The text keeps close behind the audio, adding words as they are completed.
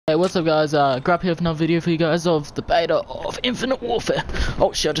Hey, what's up guys, Grab here with another video for you guys of the beta of Infinite Warfare.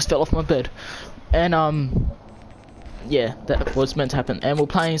 Oh shit, I just fell off my bed. And yeah, that was meant to happen. And we're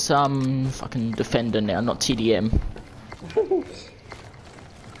playing some fucking Defender now, not TDM.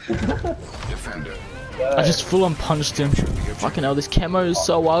 Defender. I just full on punched him. Fucking hell, this camo is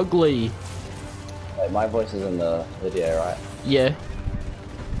so ugly. Wait, my voice is in the video, right? Yeah.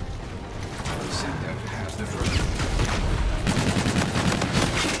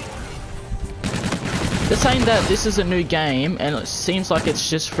 They're saying that this is a new game, and it seems like it's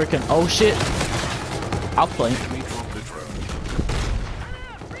just freaking oh shit. Uplink.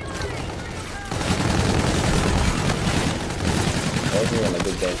 Those are a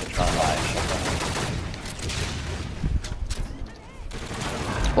good game to try and buy.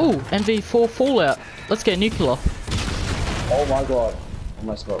 Oh, MV4 Fallout. Let's get nuclear. Oh my god.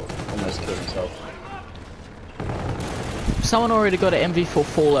 Almost killed myself. Someone already got an MV4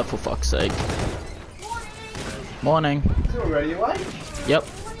 Fallout for fuck's sake. Morning. Is it already awake? Yep.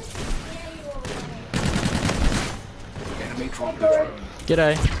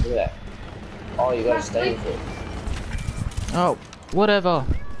 G'day. Look at that. Oh, you gotta stay with it. Oh, whatever.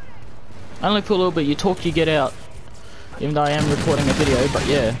 Only for a little bit. You talk, you get out. Even though I am recording a video, but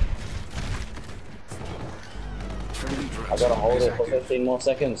yeah. I gotta hold it for 15 more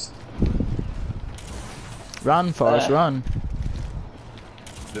seconds. Run, Forrest, run.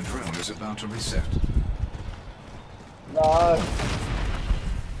 The drone is about to reset. No.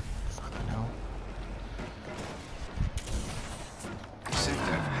 Fucking hell.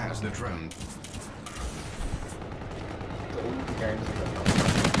 SecDef has the drone.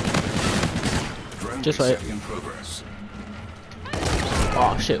 Drone Just wait. resetting in progress.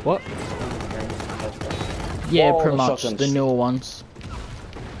 Oh shit, what? Yeah, Oh, pretty the much. shotguns. The newer ones.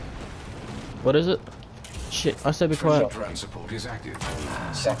 What is it? Shit, I said be quiet. Drone support is active.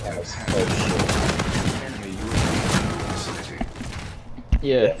 Seconds. SecDef Oh has shit. enemy UAV facility.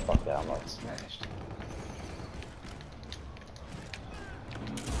 Yeah. Yeah, fuck that, I'm not smashed.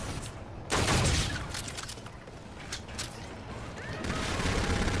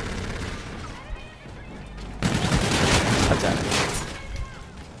 That's it.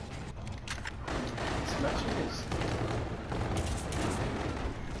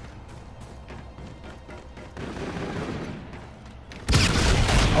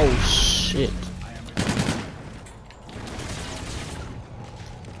 Oh shit.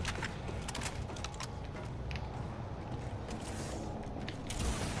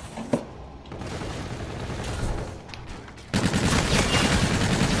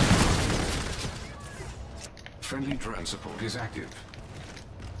 Friendly drone support is active.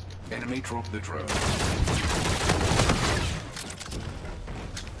 Enemy dropped the drone.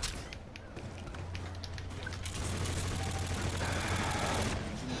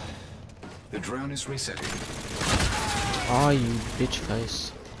 The drone is resetting. Oh, you bitch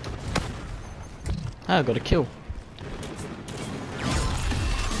face. Ah, I got a kill.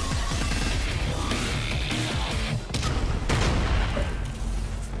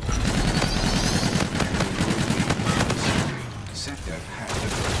 SecDef has the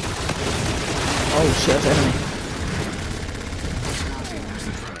drone. Oh shit, that's enemy. Scout team has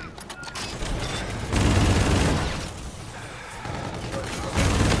the drone.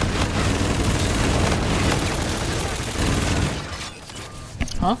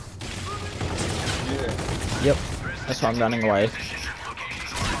 Huh? Yep. That's why I'm running away.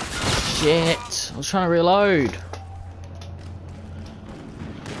 Shit. I was trying to reload.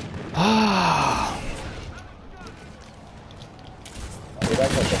 Ah. We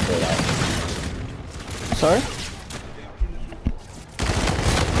don't have to fill out. Sorry?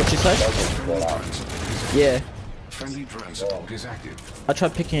 What'd you say? Fill out. Yeah. Friendly drone support is active. I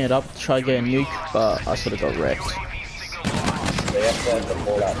tried picking it up to try to get a nuke, but I sort of got wrecked. They have to have the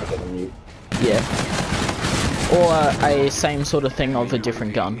fallout to get a mute. Yeah. Or a same sort of thing of a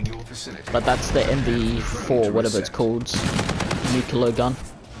different gun. In your vicinity. But that's the MV4, whatever it's called. Nuclear gun.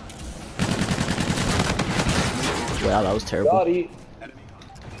 Wow, that was terrible. Gotti.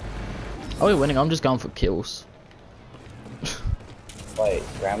 Oh, we're winning. I'm just going for kills. Wait,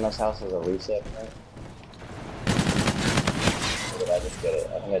 Grandma's house is a reset, right? Or did I just get it?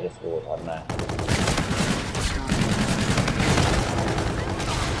 I think I just scored, I don't know.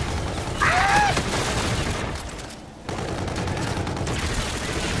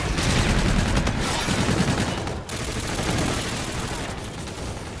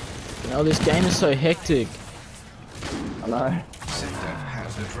 Oh, this game is so hectic. I know. SecDef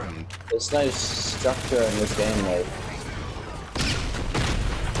has the drone. There's no structure in this game mode.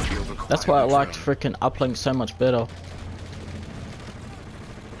 That's why I liked freaking Uplink so much better.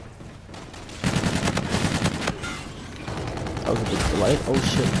 was a bit delayed. Oh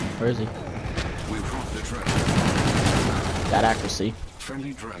shit, where is he? We've dropped the drone. That accuracy.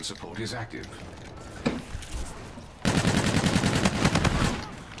 Friendly drone support is active.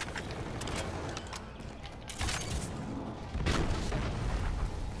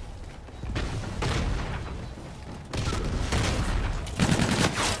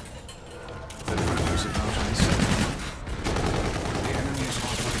 The drone is about to reset. The enemy is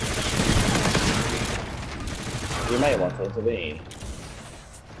operating. You may want to intervene.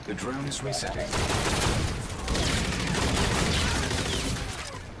 The drone is resetting.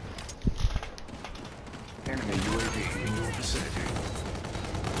 Enemy UAV in your vicinity.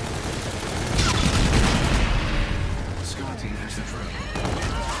 Sky team has the drone.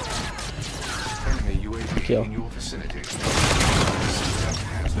 Enemy UAV Kill. in your vicinity.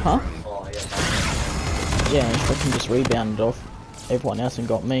 Huh? Oh, yeah. Yeah, and fucking just rebounded off everyone else and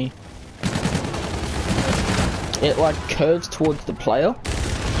got me. It like curves towards the player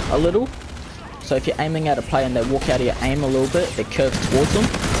a little. So if you're aiming at a player and they walk out of your aim a little bit, it curves towards them.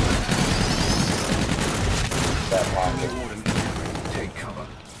 That part. Take cover.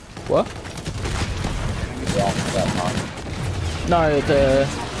 What? Yeah, that part. No, the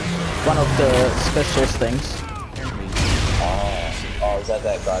one of the specialist things. Oh, is that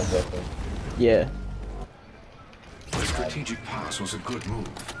guy's weapon? Yeah. The strategic pass was a good move.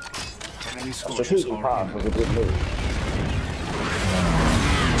 Enemy A scorches strategic are pass was a imminent. good move.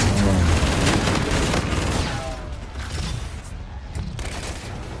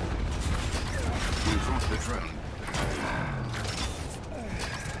 We dropped the drone.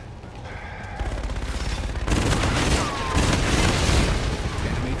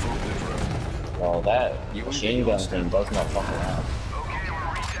 Enemy dropped the drone. Well, that machine gun thing does not fucking out.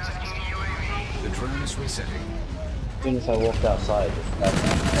 The drone is resetting. As soon as I walked outside,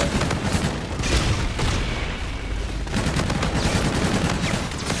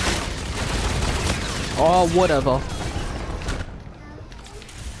 Oh, whatever.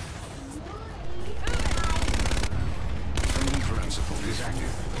 Friendly drone support is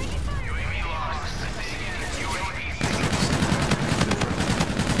active.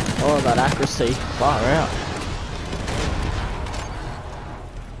 Oh, that accuracy. Far out.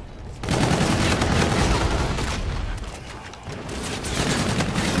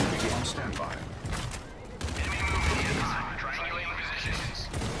 Be on standby.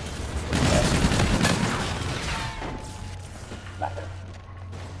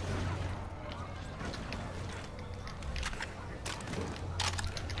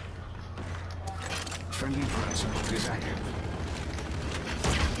 Friendly drone support is active.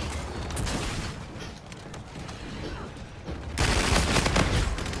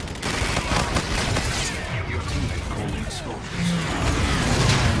 Your teammate called in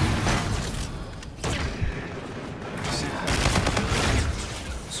scorches.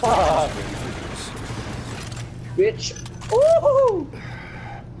 fuck, bitch. Woohoo!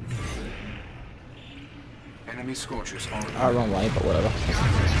 Enemy scorches on. Oh, wrong way, but whatever.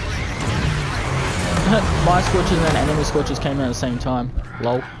 My scorches and enemy scorches came in at the same time.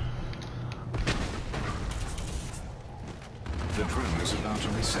 Lol. The drone is about to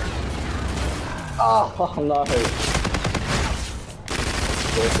reset. Oh no.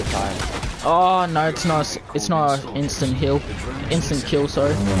 Where's the time? Oh no, it's not. It's not an instant heal. Instant kill,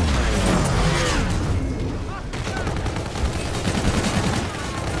 sorry.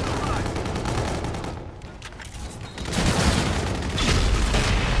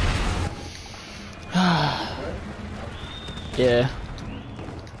 Yeah.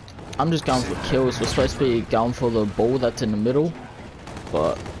 I'm just going for kills. We're supposed to be going for the ball that's in the middle.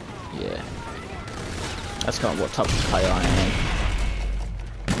 But, yeah. That's kind of what type of player I am.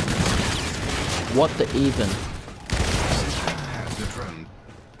 What the even? The drone.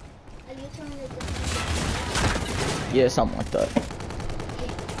 Yeah, something like that.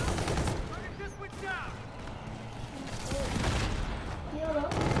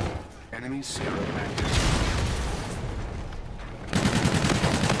 Enemy zero active.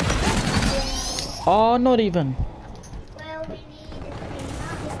 Oh, not even.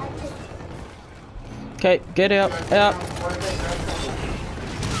 Okay, get out, out. The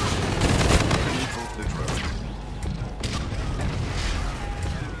drone.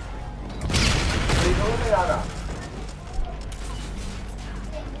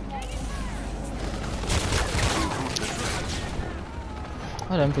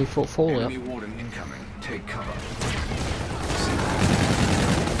 I don't think we fall out. Enemy warden incoming. Take cover.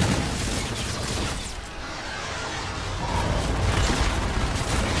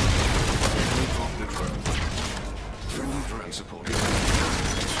 The drone. Friendly drone support is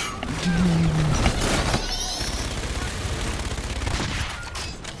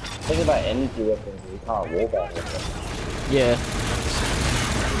Think about energy weapons, we can't wallbang with them. Yeah.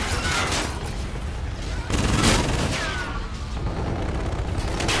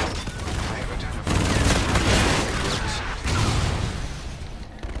 I have identified.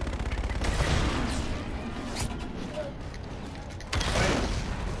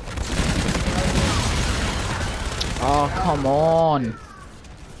 Oh, come on.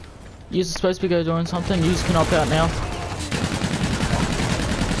 You're supposed to be doing something. You can opt out now.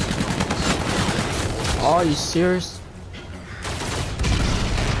 Oh, are you serious?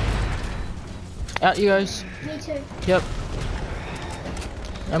 Out you guys. Me too. Yep.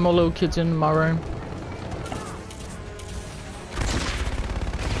 And more little kids in my room.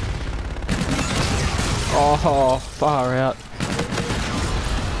 Oh, far out.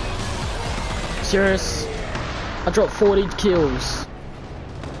 Serious? I dropped 40 kills.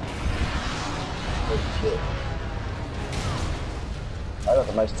 Holy shit. I got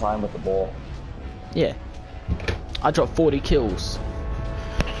the most time with the ball. Yeah. I dropped 40 kills.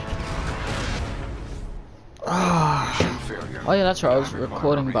 Mission failure. Oh yeah, that's right. I was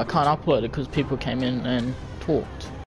recording, but I can't upload it because people came in and talked.